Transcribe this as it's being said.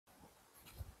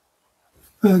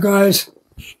Guys,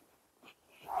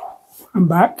 I'm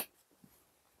back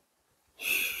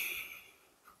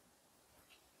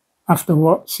after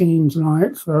what seems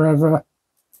like forever.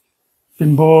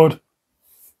 Been bored.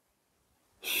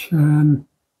 Got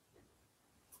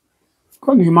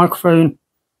a new microphone.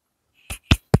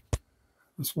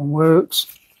 This one works.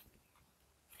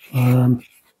 The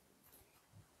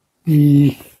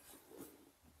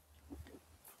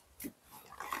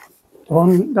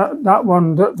one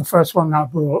the first one that I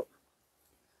brought,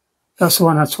 that's the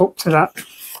one I took to that.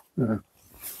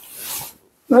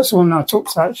 That's the one I took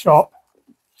to that shop,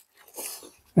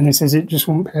 and it says it just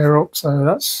won't pair up, so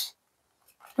that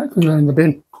can go in the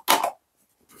bin.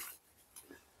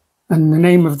 And the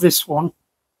name of this one,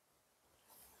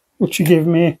 which you give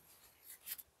me,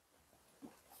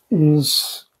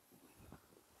 is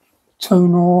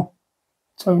toner.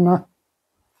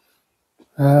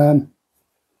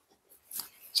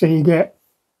 So you get,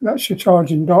 that's your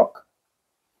charging dock,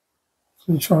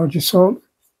 so you charge your salt.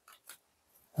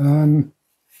 You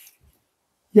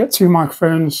get two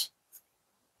microphones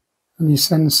and your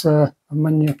sensor, and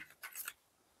when you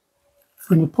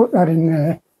put that in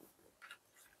there,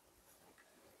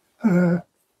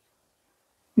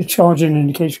 your charging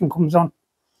indication comes on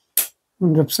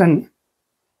 100%.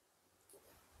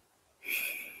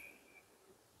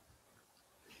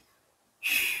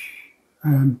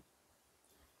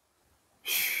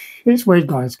 It's weird,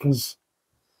 guys, because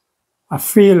I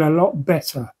feel a lot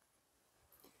better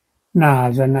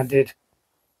now than I did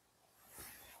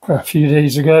a few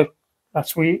days ago,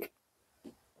 last week.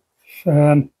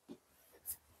 Went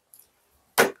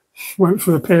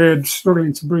through a period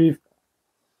struggling to breathe.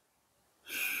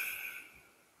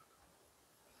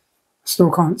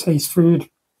 Still can't taste food.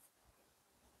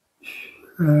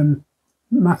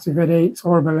 Massive headaches,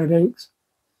 horrible headaches.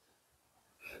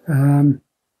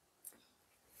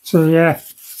 So yeah,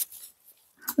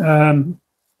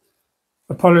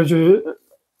 apology.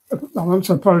 I want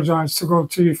to apologise to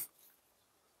Goldtooth.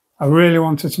 I really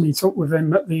wanted to meet up with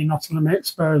him at the Nottingham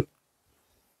Expo.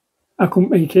 I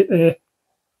couldn't make it there.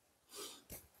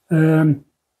 And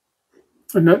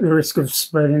at the risk of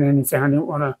spreading anything, I didn't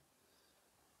want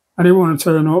to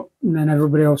turn up and then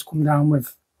everybody else come down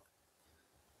with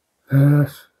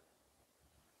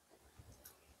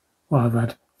what I've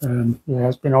had. Yeah,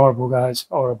 it's been horrible, guys,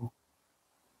 horrible.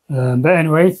 But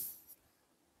anyway,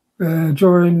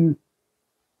 during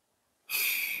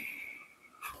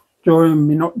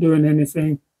me not doing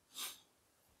anything,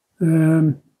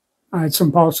 I had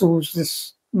some parcels.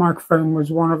 This microphone was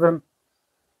one of them.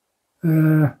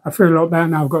 I feel a lot better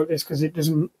now I've got this, because it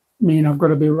doesn't mean I've got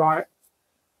to be right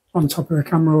on top of the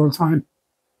camera all the time.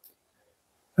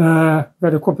 I've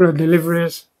had a couple of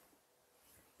deliveries.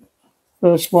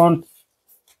 First one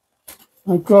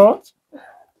I got,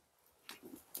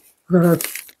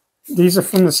 these are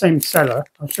from the same seller.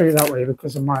 I'll show you that way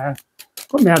because of got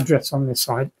my address on this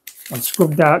side. I've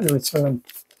scrubbed out the return,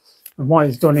 and what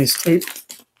he's done is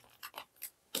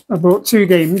I bought 2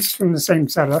 games from the same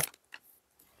seller.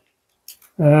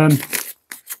 I've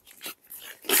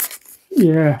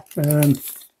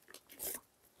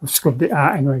scrubbed it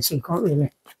out anyway, so you can't really.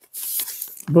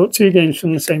 I bought 2 games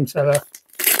from the same seller,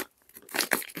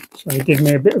 so he gave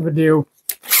me a bit of a deal,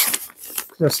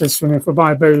 because I said to him, if I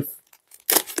buy both,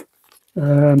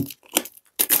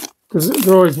 because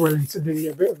they're always willing to do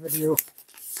you a bit of a deal.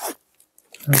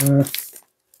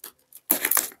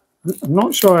 I'm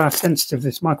not sure how sensitive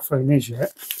this microphone is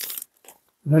yet.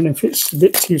 I don't know if it's a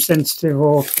bit too sensitive,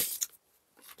 or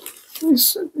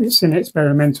it's in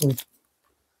experimental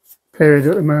period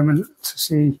at the moment to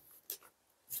see.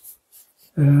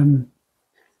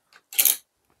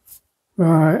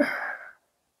 Right,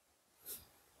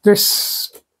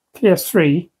 this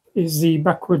PS3 is the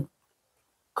backward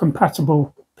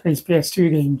compatible plays PS2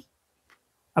 games.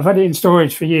 I've had it in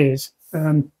storage for years.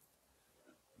 I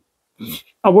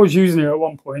was using it at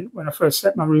one point when I first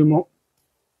set my room up,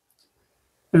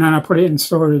 and then I put it in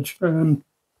storage.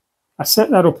 I set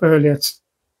that up earlier to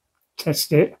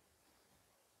test it,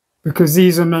 because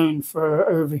these are known for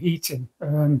overheating.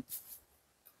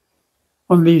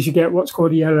 On these you get what's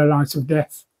called the yellow light of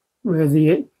death, where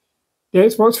the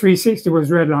Xbox 360 was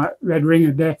red ring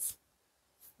of death.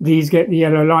 These get the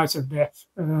yellow light of death.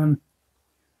 And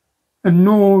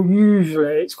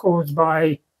usually it's caused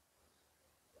by,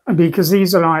 because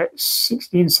these are like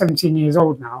 16, 17 years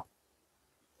old now.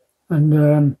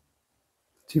 And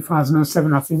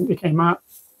 2007, I think they came out.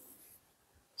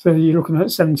 So you're looking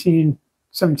at 17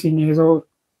 years old.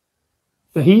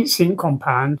 The heatsink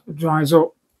compound dries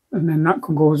up, and then that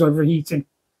can cause overheating.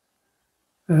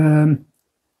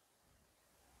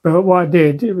 But what I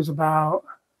did, it was about,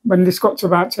 when this got to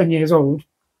about 10 years old,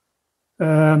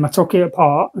 I took it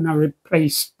apart and I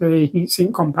replaced the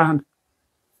heatsink compound,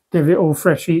 gave it all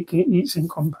fresh heatsink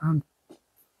compound.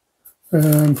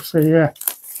 So yeah,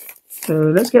 so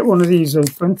let's get one of these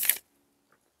open.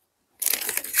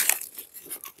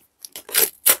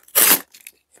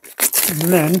 And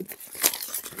then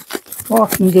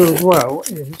what I can do as well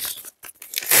is,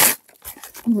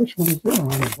 which one is it? Oh,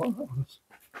 I know what that was.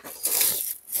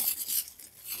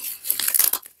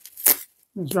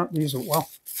 Let's wrap these up well.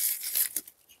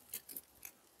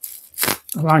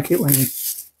 I like it when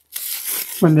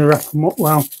they wrap them up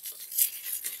well.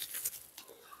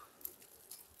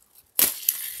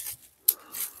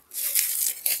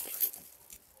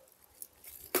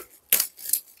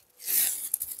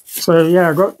 So yeah,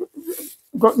 I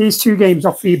got these 2 games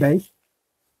off eBay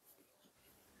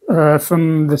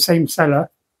from the same seller.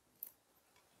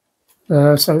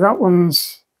 So that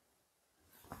one's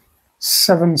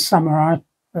Seven Samurai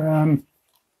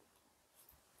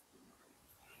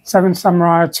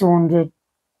 200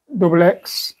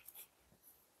 XX.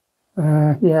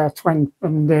 Yeah, 20,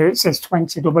 and there it says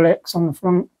 20 XX on the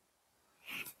front.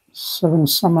 Seven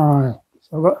Samurai.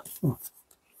 So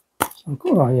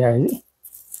oh yeah.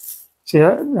 See,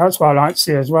 that's what I like to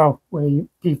see as well, where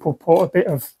people put a bit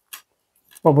of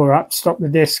bubble wrap to stop the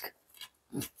disc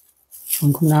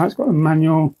from coming out. It's got a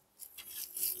manual.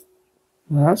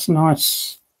 Yeah, that's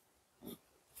nice.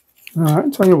 All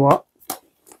right, tell you what,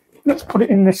 let's put it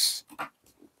in this.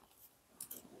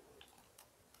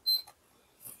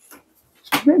 Let's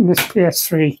put it in this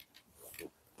PS3.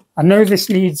 I know this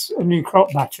needs a new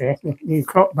clock battery. The new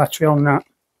clock battery on that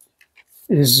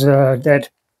is dead.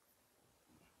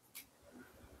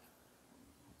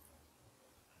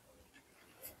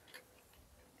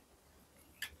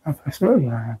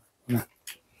 Yeah.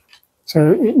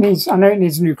 So it needs. I know it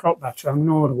needs a new clock battery. I'm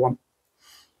gonna order one.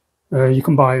 You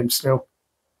can buy them still.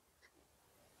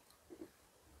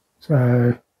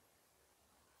 So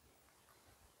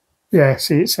yeah,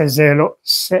 see, it says there, look,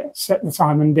 set the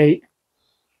time and date,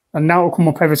 and that will come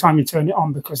up every time you turn it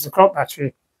on because the clock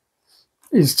battery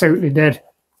is totally dead.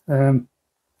 Yeah,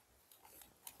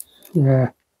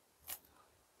 I'll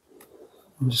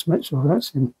just make sure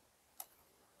that's in.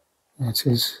 There it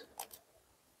is.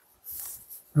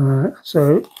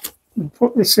 So we'll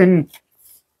put this in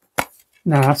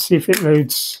now, see if it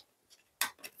loads.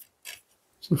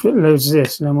 See if it loads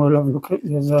this, and then we'll have a look at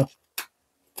the other.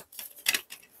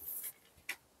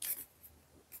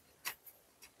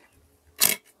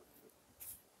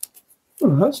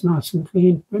 Oh, that's nice and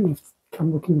clean. I don't know if the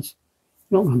camera can.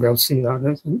 Not going to be able to see that, I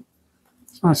don't think.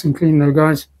 It's nice and clean though,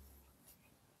 guys.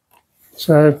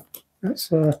 So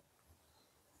let's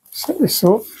set this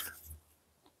up.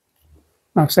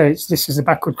 Like I say, this is a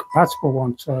backward compatible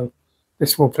one, so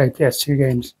this will play PS2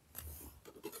 games.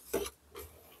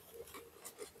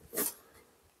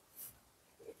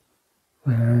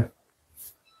 There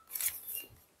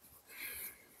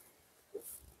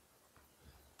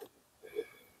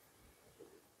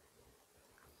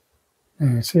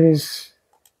it is.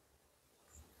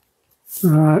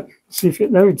 Alright, see if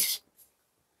it loads.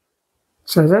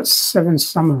 So that's Seven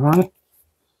Samurai.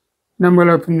 Then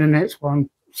we'll open the next one,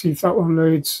 see if that one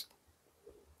loads.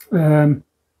 I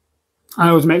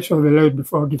always make sure they load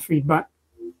before I give feedback,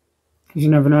 because you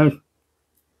never know.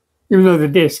 Even though the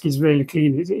disc is really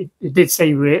clean, it did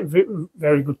say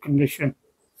very good condition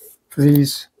for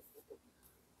these.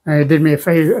 It did me a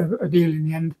deal in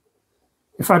the end.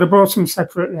 If I'd have bought them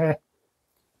separate there,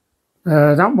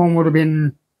 that one would have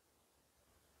been,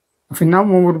 I think that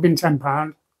one would have been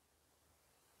 £10,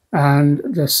 and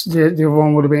the other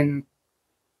one would have been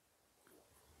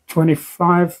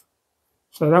 25.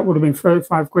 So that would have been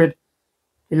 35 quid.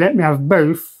 He let me have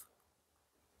both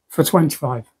for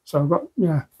 25. So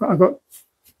I got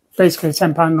basically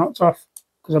 £10 knocked off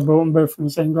because I bought them both from the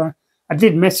same guy. I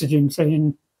did message him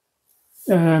saying,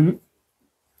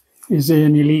 is there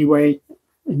any leeway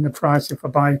in the price if I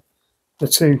buy the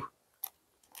 2?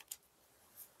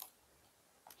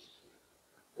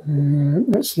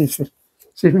 Let's see if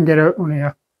we can get out on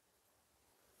here.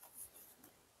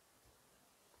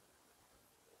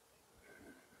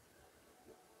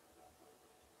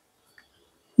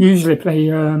 Usually play.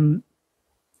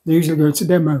 They usually go to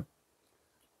demo.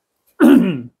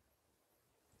 I've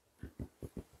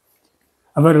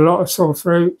had a lot of sore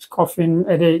throats, coughing,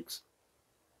 headaches.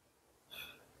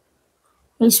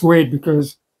 It's weird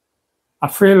because I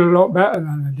feel a lot better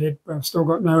than I did, but I've still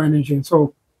got no energy at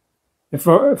all. If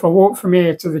I walk from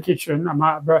here to the kitchen, I'm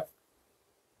out of breath,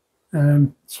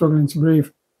 struggling to breathe.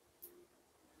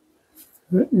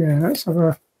 But yeah, let's have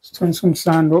a Let's turn some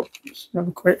sound up. Let's have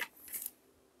a quick.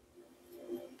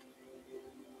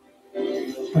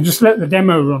 I'll just let the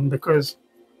demo run because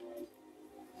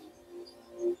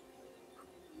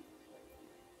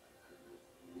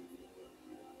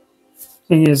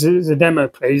thing is, as the demo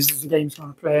plays, the game's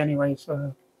going to play anyway.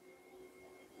 So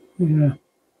yeah.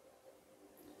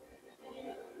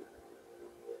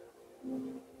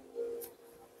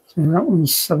 So that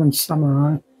one's 7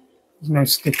 Samurai. There's no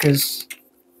stickers.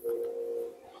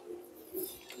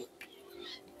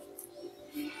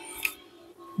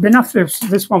 Been after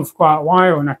this one for quite a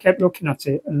while, and I kept looking at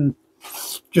it and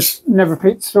just never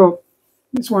picked it up.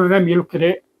 It's one of them, you look at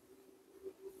it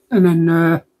and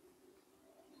then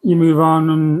you move on,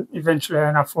 and eventually,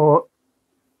 and I thought,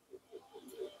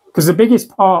 because the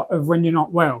biggest part of when you're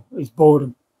not well is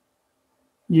boredom.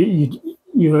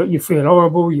 You feel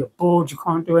horrible, you're bored, you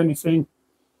can't do anything.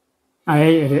 I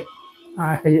hated it.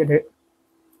 I hated it.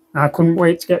 I couldn't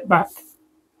wait to get back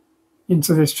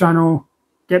into this channel,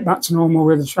 get back to normal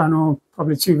with the channel,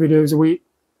 probably 2 videos a week.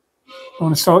 I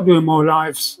want to start doing more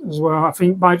lives as well. I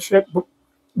think Bike Shed Boy,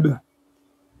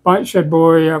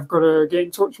 I've got to get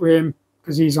in touch with him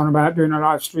because he's on about doing a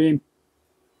live stream.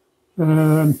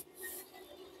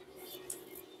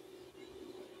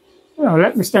 I'll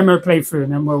let this demo play through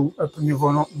and then we'll open the other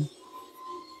one up and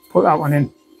put that one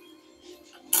in.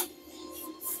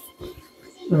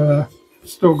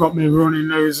 Still got me running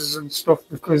noses and stuff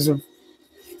because of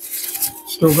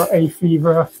still got hay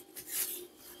fever.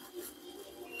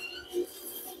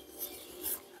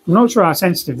 I'm not sure how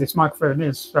sensitive this microphone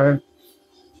is, so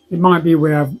it might be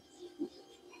where I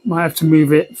might have to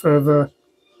move it further.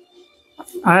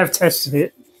 I have tested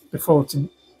it before to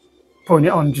putting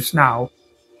it on just now.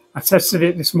 I tested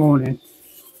it this morning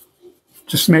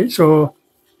just to make sure,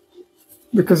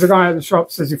 because the guy at the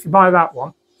shop says if you buy that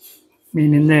one,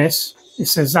 meaning this, it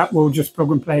says that will just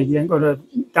plug and play. You ain't got to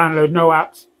download no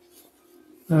apps,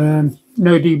 no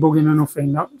debugging or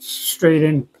nothing. That's straight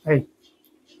in play.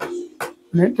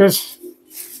 And it does.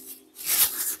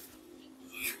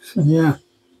 So yeah.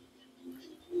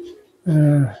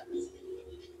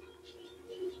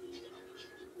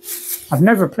 I've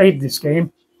never played this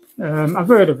game. I've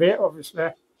heard of it, obviously.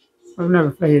 I've never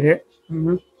played it.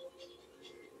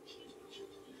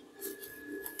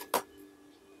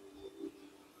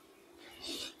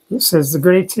 It says the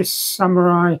greatest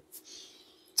samurai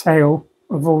tale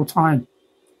of all time,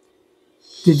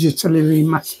 digitally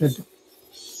remastered,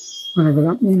 whatever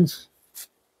that means.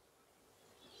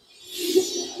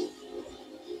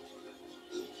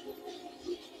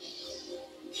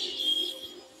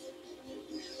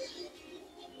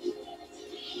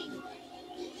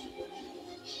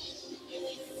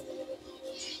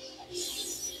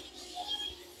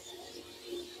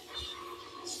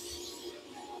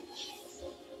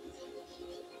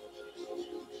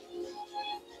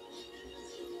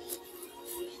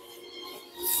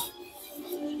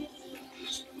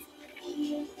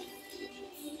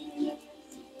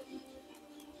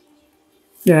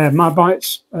 Yeah,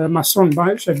 my son,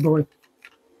 Bike Shed Boy,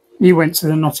 he went to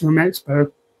the Nottingham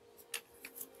Expo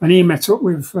and he met up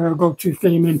with Goldtooth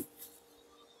Gaming,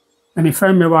 and he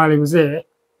phoned me while he was there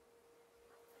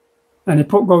and he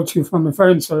put Goldtooth on the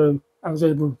phone, so I was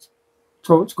able to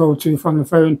talk to Goldtooth on the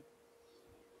phone.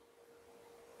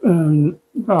 And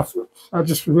I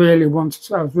just really wanted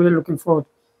to, I was really looking forward,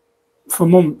 for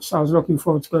months I was looking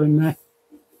forward to going there.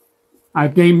 I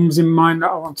had games in mind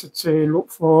that I wanted to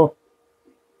look for.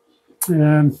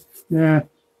 Yeah.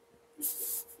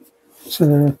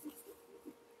 So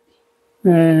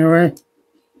anyway.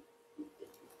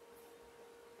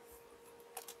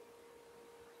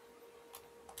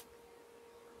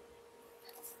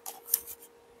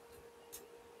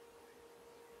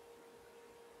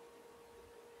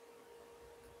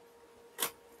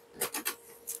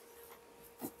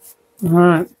 All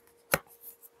right.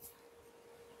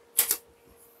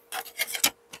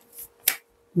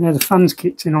 Yeah, the fans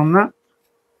kicked in on that.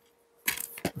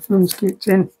 The fans kicked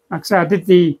in. Like I said, I did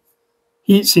the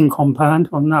heatsink compound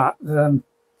on that.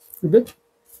 Did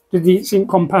the heatsink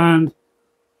compound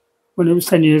when it was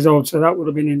 10 years old, so that would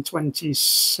have been in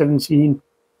 2017.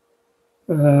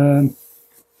 It's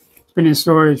been in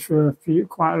storage for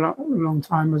quite a long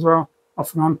time as well,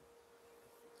 off and on.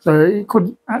 So it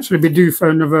could actually be due for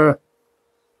another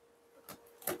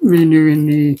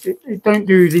renewing. It don't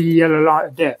do the yellow light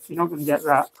of death. You're not going to get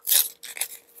that.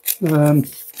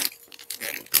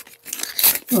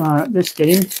 Right, this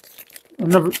game,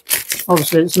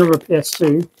 obviously it's another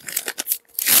PS2.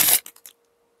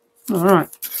 All right,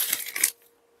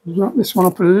 lock this one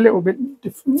up a little bit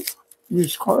different.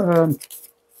 Use quite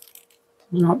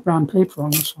like brown paper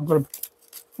on this. I've got to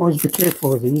Always be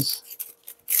careful with these,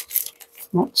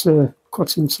 not to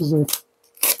cut into the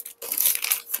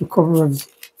cover of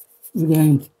the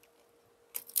game.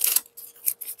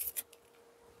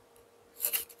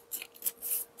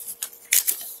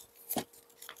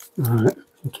 Alright,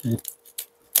 okay.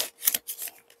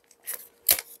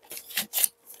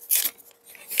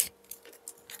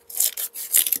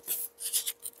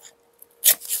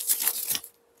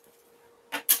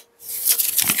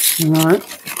 Alright.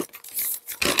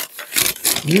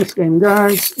 This game,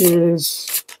 guys,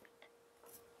 is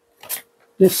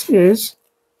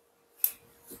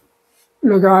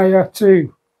Legaia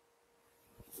 2.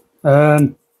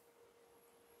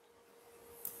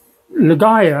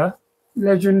 Legaia,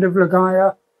 Legend of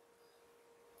Legaia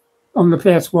on the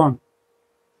PS1.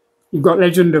 You've got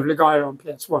Legend of Legaia on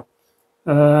PS1.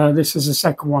 This is the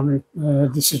second one.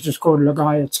 This is just called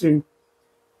Legaia 2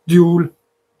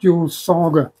 Dual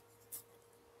Saga.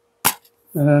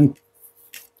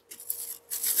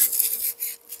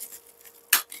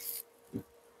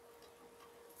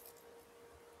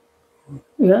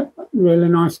 Yeah, really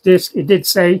nice disc. It did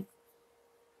say,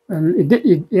 and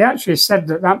it actually said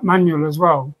that manual as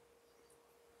well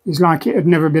is like it had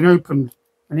never been opened.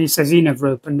 And he says he never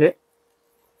opened it.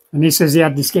 And he says he's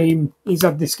had this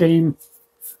game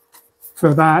for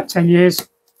about 10 years.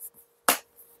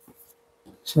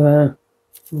 So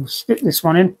we'll stick this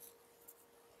one in.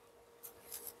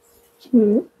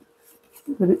 So,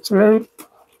 get it to load.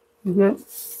 Yeah.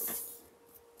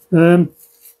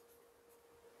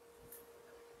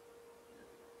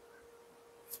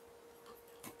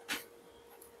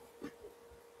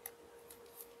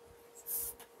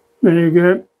 There you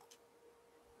go.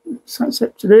 So that's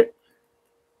up to it.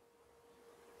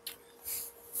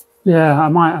 Yeah, I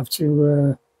might have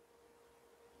to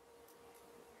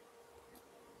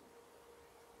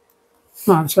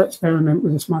experiment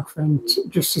with this microphone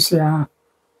just to see how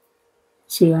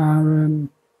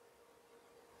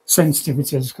sensitive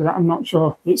it is, because I'm not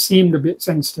sure. It seemed a bit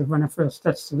sensitive when I first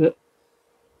tested it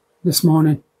this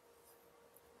morning.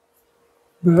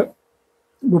 But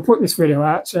we'll put this video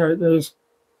out, see how it goes.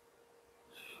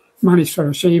 Managed to have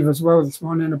a shave as well this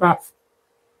morning, a bath.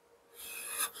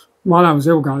 While I was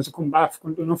ill, guys, I couldn't bath,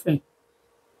 couldn't do nothing.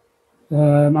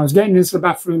 I was getting into the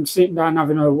bathroom, sitting down,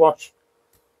 having a wash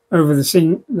over the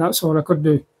sink. That's all I could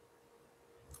do.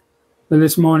 But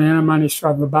this morning, I managed to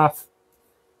have a bath,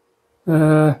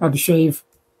 had a shave.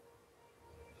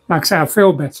 Like I say, I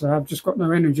feel better. I've just got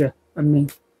no energy. I mean,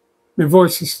 my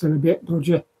voice is still a bit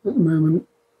dodgy at the moment.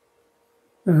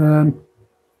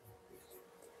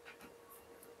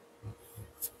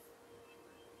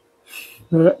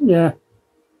 But yeah.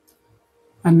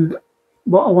 And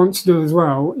what I want to do as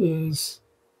well is,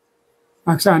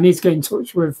 like I say, I need to get in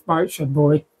touch with Bike Shed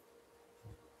Boy.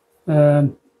 Because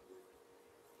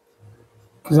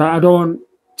I don't want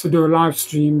to do a live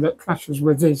stream that clashes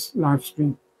with his live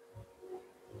stream.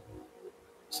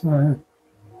 So,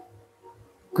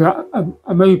 I'm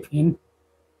hoping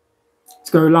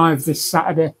to go live this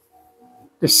Saturday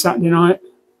night.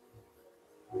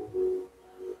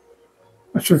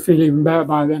 I should feel even better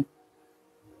by then.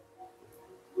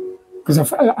 Because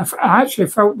I actually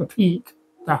felt the peak,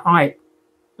 the height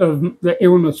of the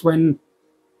illness when,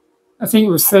 I think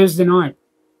it was Thursday night.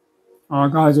 Oh,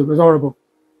 guys, it was horrible.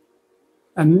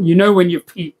 And you know when you've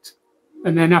peaked,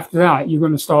 and then after that, you're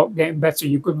going to start getting better,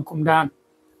 you're going to come down.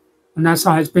 And that's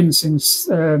how it's been since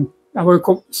I woke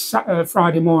up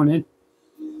Friday morning,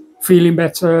 feeling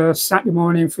better, Saturday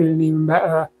morning, feeling even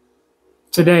better.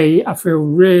 Today, I feel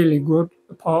really good,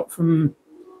 apart from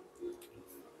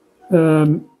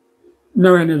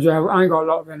no energy. I ain't got a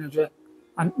lot of energy.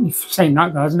 And saying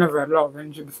that, guys, I never had a lot of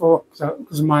energy before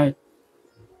because of my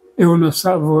illness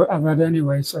that I've had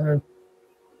anyway. So,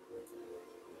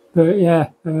 but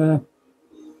yeah, I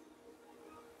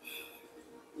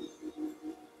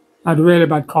had a really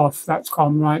bad cough. That's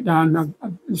calmed right down.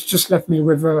 It's just left me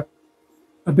with a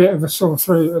bit of a sore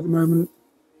throat at the moment.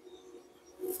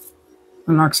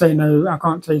 And like I say, no, I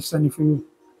can't taste any food.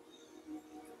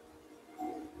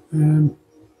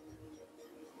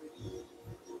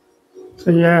 So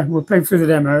yeah, we'll play through the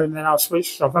demo and then I'll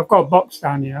switch stuff. I've got a box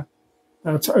down here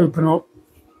to open up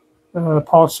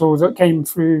parcels that came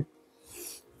through.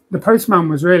 The postman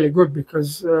was really good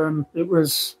because it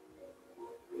was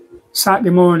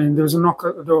Saturday morning. There was a knock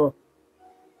at the door,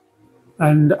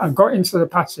 and I got into the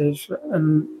passage,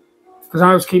 and because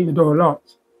I was keeping the door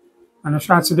locked, and I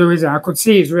tried to do his. I could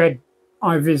see his red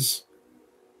ivies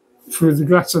through the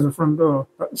glass of the front door,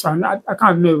 so I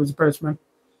kind of knew it was a postman.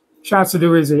 Tried to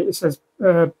do his. It says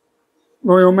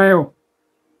Royal Mail,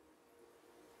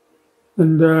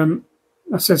 and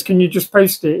I says, can you just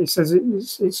post it? He says,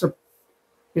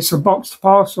 it's a boxed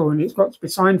parcel and it's got to be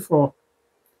signed for.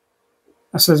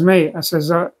 I says, mate, I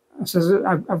says,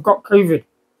 I've got COVID.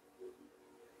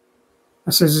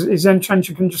 I says, is there any chance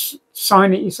you can just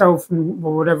sign it yourself and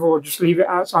or whatever, or just leave it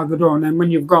outside the door, and then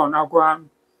when you've gone, I'll go out and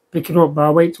pick it up, but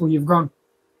I'll wait till you've gone.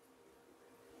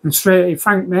 And straight, he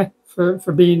thanked me for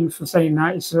saying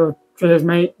that. He said, cheers,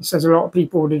 mate. He says, a lot of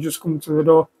people would have just come to the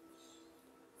door.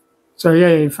 So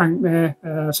yeah, he thanked me.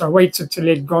 So I waited till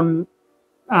he'd gone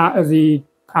out of the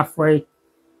pathway,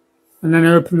 and then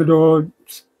I opened the door.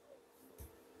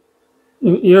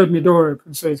 He heard my door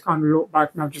open, so he's kind of looked back,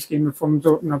 and I've just given him a thumbs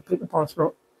up, and I've picked the parcel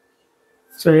up.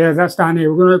 So yeah, that's down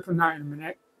here. We're going to open that in a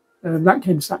minute. That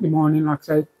came Saturday morning, like I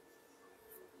say.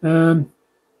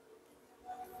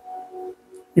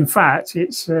 In fact,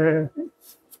 it's that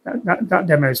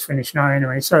demo's finished now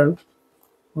anyway. So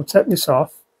we'll take this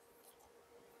off.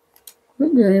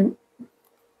 Quick game.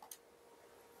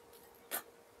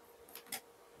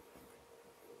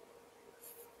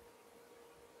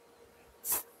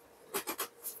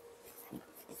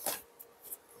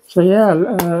 So yeah,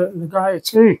 the guy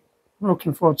too. I'm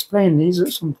looking forward to playing these at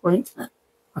some point.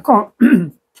 I can't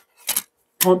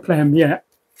play them yet.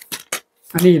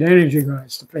 I need energy,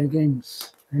 guys, to play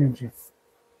games. Energy.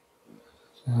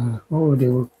 So what we'll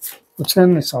do, we'll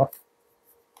turn this off.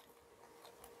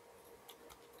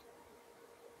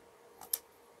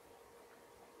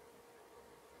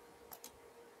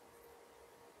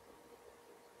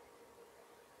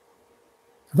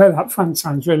 I bet that fan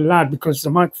sounds really loud because the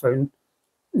microphone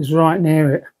is right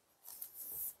near it.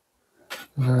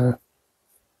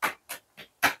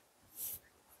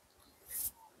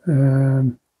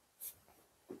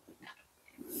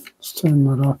 Let's turn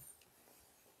that off.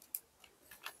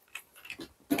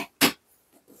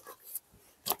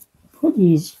 Put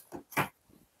these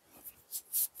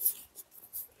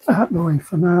out the way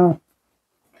for now.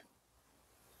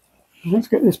 Let's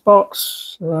get this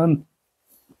box.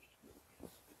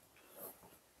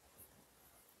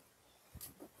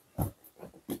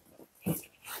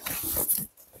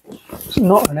 It's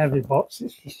not an heavy box,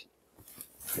 it's just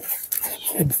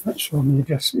let's show me the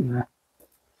address in there.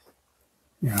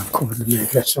 Yeah, I've covered the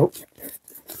address up.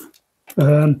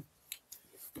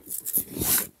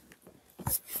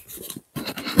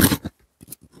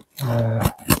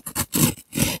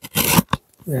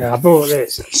 Yeah, I bought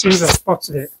this as soon as I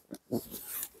spotted it.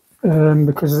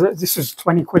 Because this was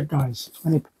 20 quid, guys.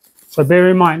 20. So bear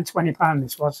in mind, £20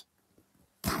 this was.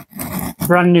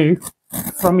 Brand new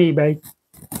from eBay.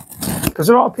 Because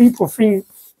a lot of people think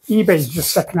eBay is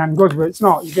just second-hand goods, but it's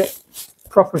not. You get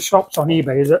proper shops on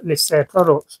eBay that list their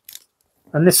products.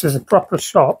 And this is a proper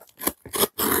shop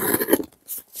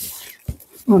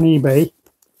on eBay.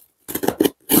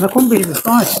 And I couldn't believe the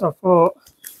price. So I thought,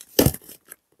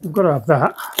 I've got to have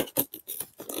that.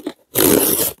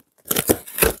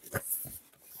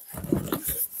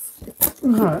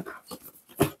 Right.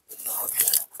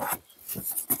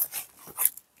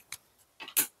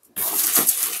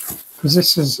 Because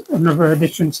this is another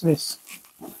addition to this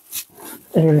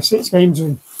Area 6 games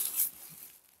room.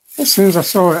 As soon as I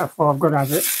saw it, I thought I've got to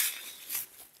have it.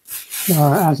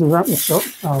 Alright, as we wrap this up.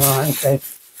 Alright, okay.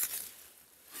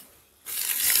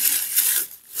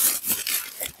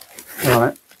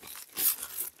 Alright.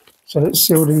 So it's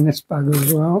sealed in this bag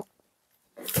as well.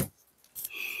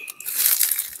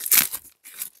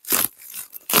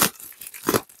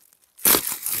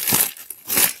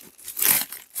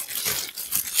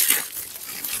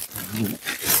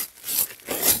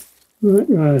 Right,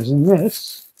 guys, and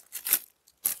this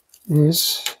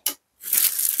is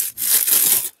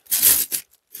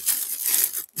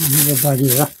another bag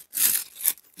here.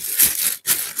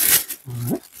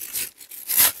 Alright.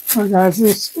 Right, guys,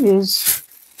 this is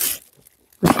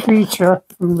the creature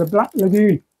from the Black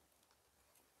Lagoon.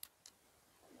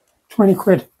 20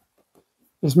 quid.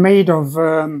 It's made of,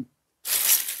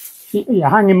 you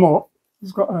hang him up,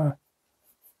 he's got a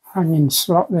hanging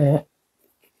slot there.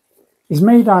 It's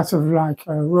made out of like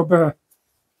a rubber,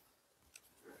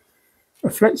 a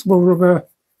flexible rubber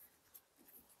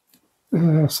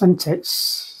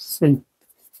Sentex thing.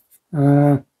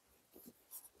 And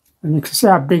you can see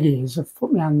how big he is. I've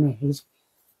put my hand there.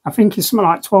 I think he's something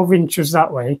like 12 inches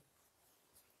that way.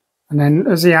 And then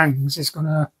as he hangs, it's going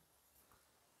to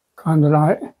kind of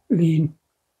like lean.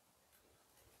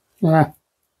 Yeah.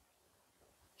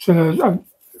 So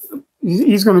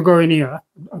he's going to go in here.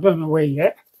 I don't know where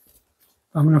yet.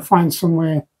 I'm going to find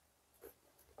somewhere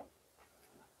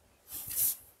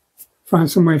for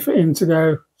him to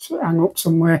go, to hang up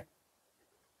somewhere.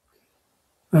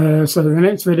 So the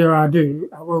next video I do,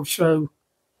 I will show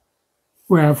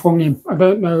where I've hung him. I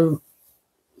don't know,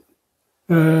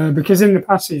 because in the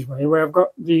passageway where I've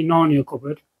got the Narnia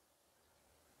cupboard,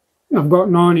 I've got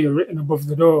Narnia written above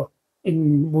the door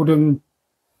in wooden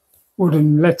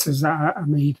letters that I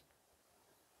made.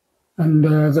 And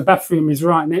the bathroom is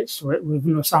right next to it with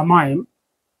us. So I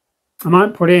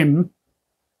might put him,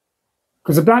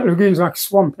 because the Black Lagoon's like a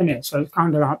swamp, in it, so it's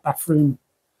kind of like bathroom,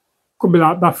 could be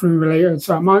like bathroom related.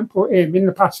 So I might put him in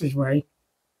the passageway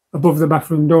above the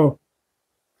bathroom door.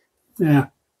 Yeah,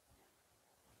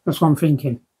 that's what I'm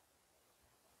thinking.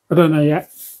 I don't know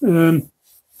yet.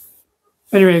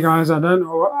 Anyway, guys, I don't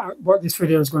know what this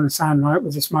video is going to sound like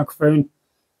with this microphone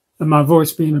and my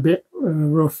voice being a bit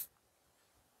rough.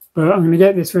 But I'm going to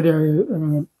get this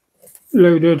video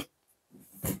loaded.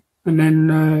 And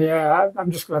then, yeah, I'm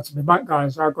just glad to be back,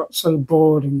 guys. I got so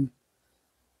bored and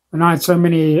I had so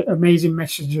many amazing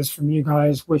messages from you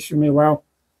guys wishing me well.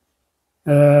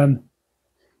 I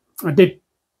did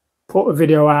put a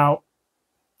video out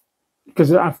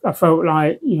because I felt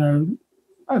like, you know,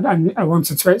 I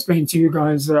wanted to explain to you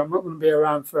guys that I'm not going to be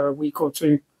around for a week or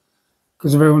two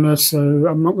because of illness, so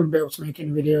I'm not going to be able to make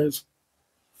any videos.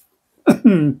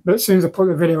 But as soon as I put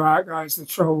the video out, guys, the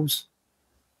trolls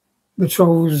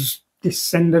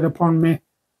descended upon me.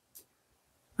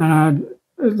 And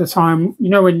at the time, you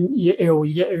know, when you're ill,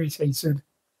 you get irritated.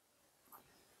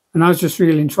 And I was just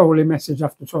reeling trolling message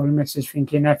after trolling message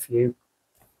thinking, F you.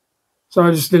 So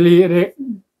I just deleted it.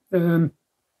 But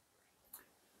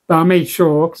I made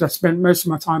sure, because I spent most of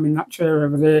my time in that chair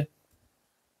over there,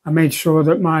 I made sure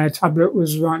that my tablet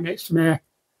was right next to me.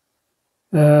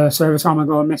 So every time I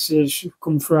got a message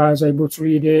come through, I was able to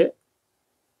read it.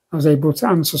 I was able to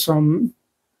answer some.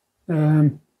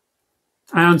 I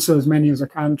answer as many as I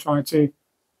can, try to,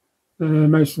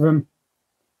 most of them.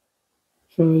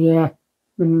 So yeah,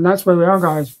 and that's where we are,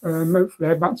 guys.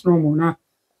 Hopefully back to normal now.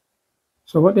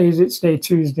 So what day is it today?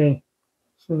 Tuesday.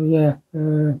 So yeah,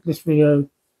 this video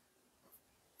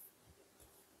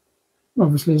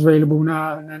obviously is available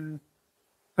now, and then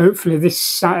hopefully this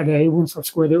Saturday, once I've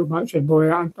squared it with Match Red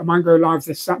Boy, I might go live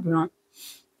this Saturday night.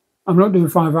 I'm not doing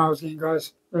 5 hours again,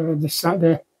 guys, this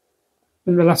Saturday.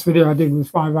 And the last video I did was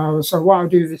 5 hours. So what I'll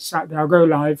do this Saturday, I'll go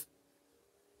live,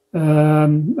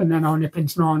 and then I'll nip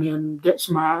into Narnia and get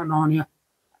some out of Narnia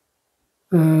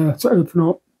to open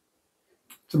up,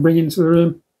 to bring into the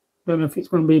room. Don't know if it's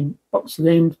going to be box of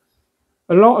games.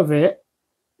 A lot of it,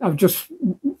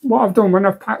 what I've done when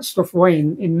I've packed stuff away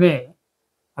in there,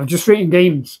 I've just written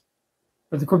games.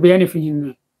 But there could be anything in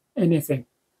there. Anything.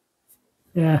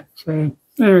 Yeah, so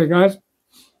anyway, guys.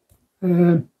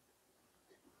 Yeah,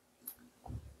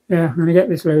 I'm going to get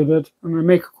this loaded. I'm going to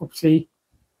make a cup of tea.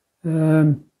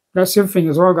 That's the other thing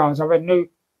as well, guys. I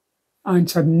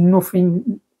ain't had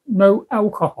no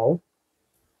alcohol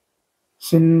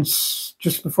since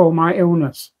just before my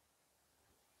illness,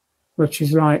 which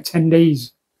is like 10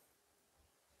 days.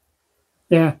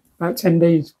 Yeah, about 10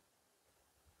 days.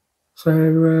 So,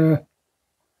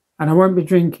 and I won't be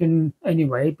drinking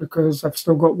anyway because I've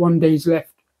still got 1 day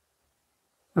left.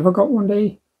 Have I got 1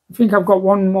 day? I think I've got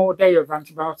 1 more day of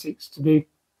antibiotics to do.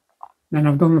 Then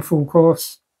I've done the full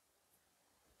course.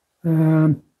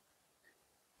 They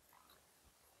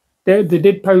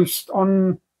did post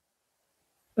on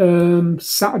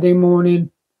Saturday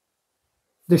morning,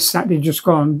 this Saturday just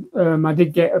gone. I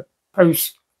did get a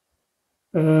post,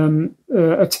 a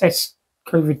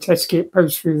COVID test kit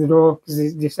post through the door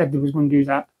because they said they was going to do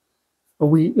that a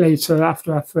week later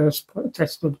after I first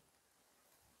tested.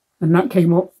 And that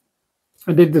came up.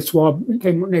 I did the swab, it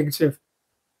came up negative.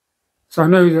 So I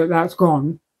know that that's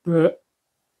gone, but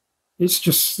it's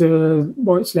just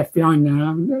what's left behind now.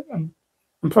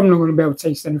 I'm probably not going to be able to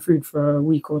taste any food for a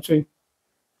week or two.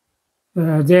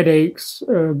 The headaches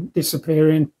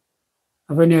disappearing.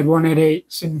 I've only had 1 headache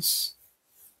since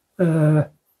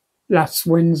last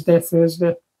Wednesday,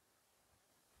 Thursday.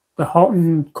 The hot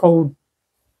and cold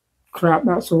crap,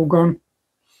 that's all gone.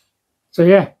 So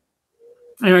yeah.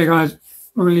 Anyway, guys,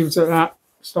 I'm going to leave it at that.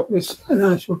 Stop this, and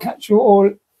I shall catch you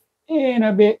all in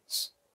a bit.